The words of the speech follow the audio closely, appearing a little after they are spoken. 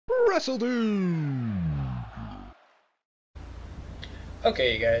WRESTLEDUDE!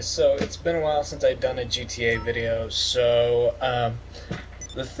 Okay, you guys, so it's been a while since I've done a GTA video, so,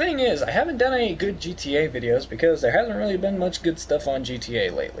 the thing is, I haven't done any good GTA videos because there hasn't really been much good stuff on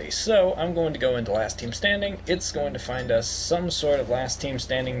GTA lately, so I'm going to go into Last Team Standing. It's going to find us some sort of Last Team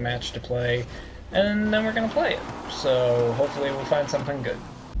Standing match to play, and then we're going to play it, so hopefully we'll find something good.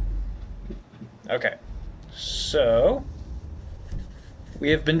 Okay, so we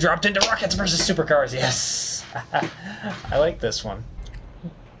have been dropped into Rockets versus Supercars, yes! I like this one.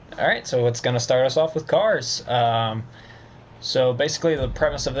 Alright, so it's going to start us off with cars. So basically the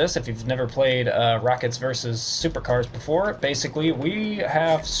premise of this, if you've never played Rockets versus Supercars before, basically we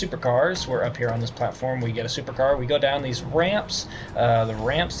have supercars. We're up here on this platform, we get a supercar, we go down these ramps. The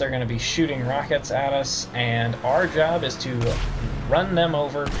ramps, they're going to be shooting rockets at us, and our job is to run them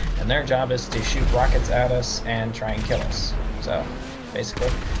over, and their job is to shoot rockets at us and try and kill us. So basically,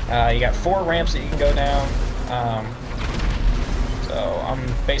 you got 4 ramps that you can go down. So I'm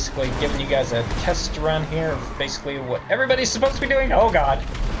basically giving you guys a test run here of basically what everybody's supposed to be doing. Oh god.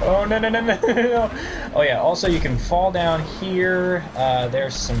 Oh no no no no no. Oh yeah, also you can fall down here.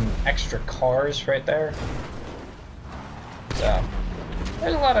 There's some extra cars right there. So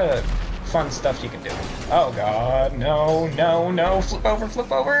there's a lot of fun stuff you can do. Oh god, no, no, no. Flip over,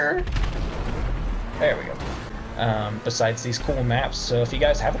 flip over. There we go. Besides these cool maps, so if you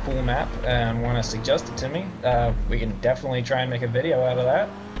guys have a cool map and want to suggest it to me, we can definitely try and make a video out of that.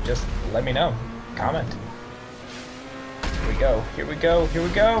 Just let me know. Comment. Here we go, here we go, here we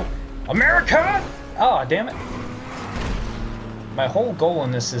go! America! Oh, damn it. My whole goal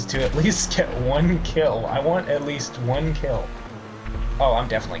in this is to at least get 1 kill. I want at least 1 kill. Oh, I'm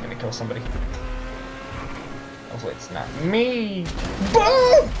definitely gonna kill somebody. Hopefully it's not me.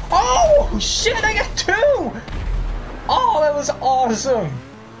 Boom! Oh, shit, I got 2! Oh, that was awesome!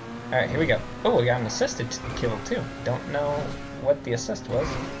 Alright, here we go. Oh, we got an assisted kill, too. Don't know what the assist was.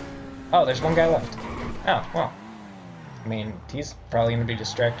 Oh, there's 1 guy left. Oh, well. I mean, he's probably going to be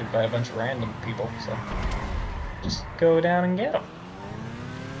distracted by a bunch of random people, so... just go down and get him.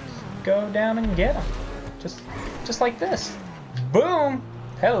 Just go down and get him. Just like this. Boom!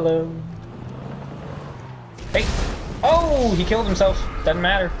 Hello. Hey! Oh, he killed himself. Doesn't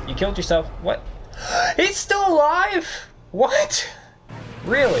matter. You killed yourself. What? He's still alive? What?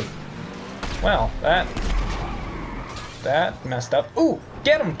 Really? Well, that messed up. Ooh,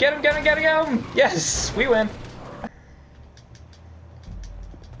 get him, get him, get him, get him, get him! Yes, we win.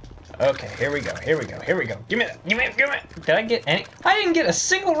 Okay, here we go, here we go, here we go. Give me that, give me it, give me it. Did I get any? I didn't get a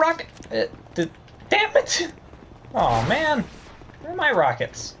single rocket. Damn it! Oh man, where are my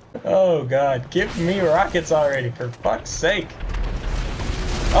rockets? Oh god, give me rockets already, for fuck's sake.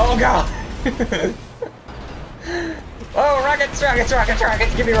 Oh god! Oh, rockets, rockets, rockets,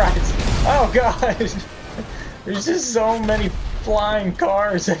 rockets, give me rockets! Oh god! There's just so many flying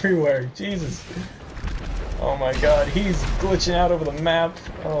cars everywhere, Jesus. Oh my god, he's glitching out over the map.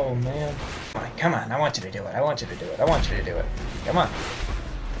 Oh man. Come on, I want you to do it, I want you to do it, I want you to do it. Come on.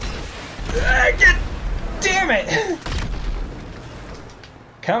 Damn it!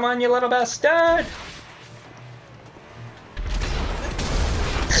 Come on, you little bastard!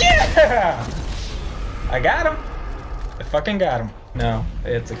 Yeah! I got him! I fucking got him. No,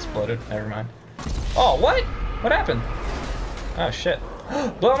 it's exploded. Never mind. Oh, what? What happened? Oh, shit.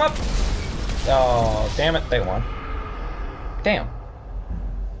 Blow him up! Oh, damn it. They won. Damn.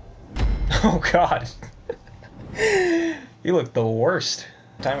 Oh, God. You look the worst.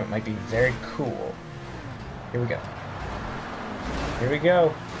 This time it might be very cool. Here we go. Here we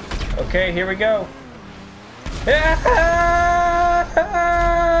go. Okay, here we go.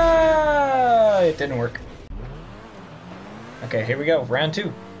 It didn't work. Okay, here we go. Round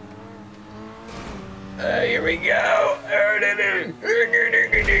 2. Here we go.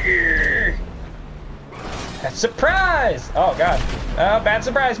 That's surprise! Oh god. Oh, bad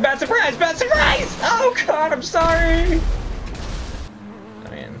surprise! Bad surprise! Bad surprise! Oh god, I'm sorry. I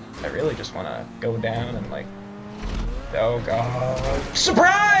mean, I really just want to go down and like. Oh god.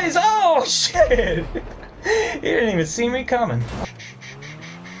 Surprise! Oh shit! You didn't even see me coming.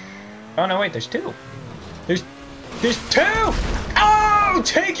 Oh no, wait, there's 2. There's 2! Oh!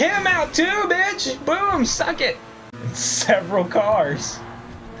 Take him out too, bitch! Boom! Suck it! And several cars.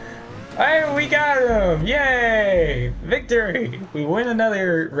 Hey, we got him! Yay! Victory! We win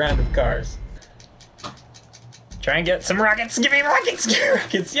another round of cars. Try and get some rockets! Give me rockets! Give me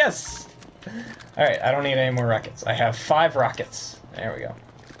rockets! Yes! Alright, I don't need any more rockets. I have 5 rockets. There we go.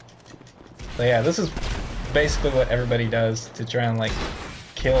 So yeah, this is basically what everybody does to try and like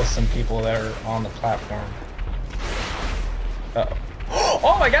kill some people that are on the platform. Uh-oh.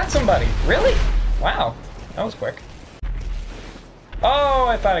 Oh, I got somebody. Really? Wow. That was quick. Oh,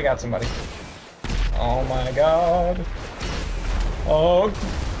 I thought I got somebody. Oh my god. Oh.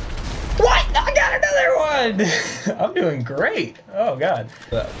 What? I got another one! I'm doing great. Oh god.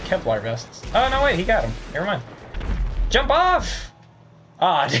 The Kevlar vests. Oh, no, wait. He got him. Never mind. Jump off!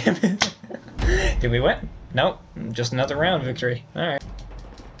 Ah, damn it. Did we win? Nope. Just another round victory. Alright.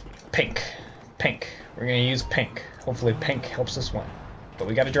 Pink. Pink. We're gonna use pink. Hopefully pink helps us win. But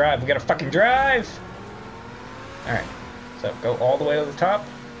we gotta drive. We gotta fucking drive! Alright. So, go all the way to the top.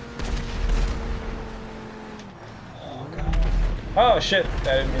 Oh, God. Oh, shit.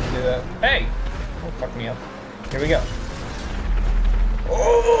 I didn't mean to do that. Hey! Don't fuck me up. Here we go.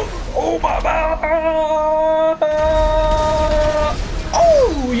 Oh! Oh, my God!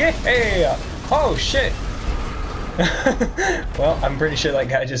 Oh, yeah! Oh, shit! Well, I'm pretty sure that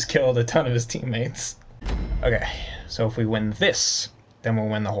guy just killed a ton of his teammates. Okay, so if we win this, then we'll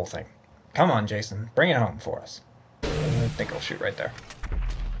win the whole thing. Come on, Jason. Bring it home for us. I think I'll shoot right there.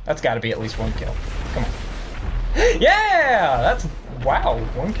 That's got to be at least 1 kill. Come on. Yeah! That's... Wow,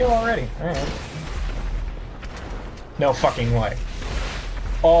 1 kill already. Alright. No fucking way.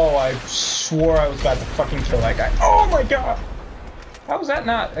 Oh, I swore I was about to fucking kill that guy. Oh my god! How was that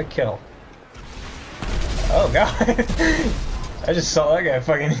not a kill? Oh god. I just saw that guy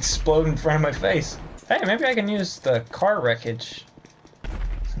fucking explode in front of my face. Hey, maybe I can use the car wreckage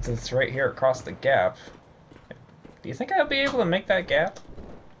since it's right here across the gap. Do you think I'll be able to make that gap?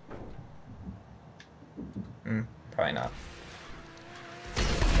 Probably not.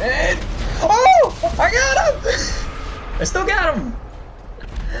 And... Oh! I got him! I still got him!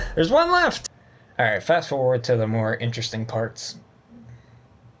 There's 1 left! Alright, fast forward to the more interesting parts.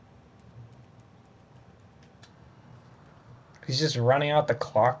 He's just running out the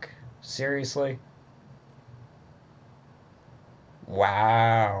clock? Seriously?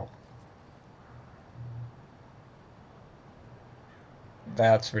 Wow.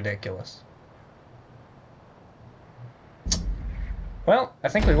 That's ridiculous. Well, I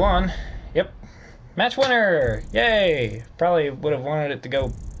think we won. Yep. Match winner! Yay! Probably would have wanted it to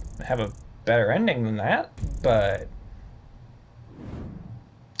go have a better ending than that, but...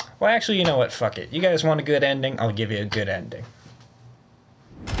 Well, actually, you know what? Fuck it. You guys want a good ending? I'll give you a good ending.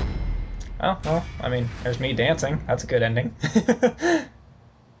 Oh, well, I mean, there's me dancing. That's a good ending.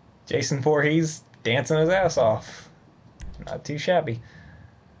 Jason Voorhees dancing his ass off. Not too shabby.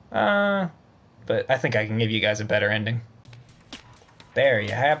 But I think I can give you guys a better ending. There,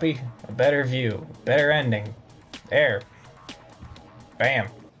 you happy? A better view. Better ending. There. Bam.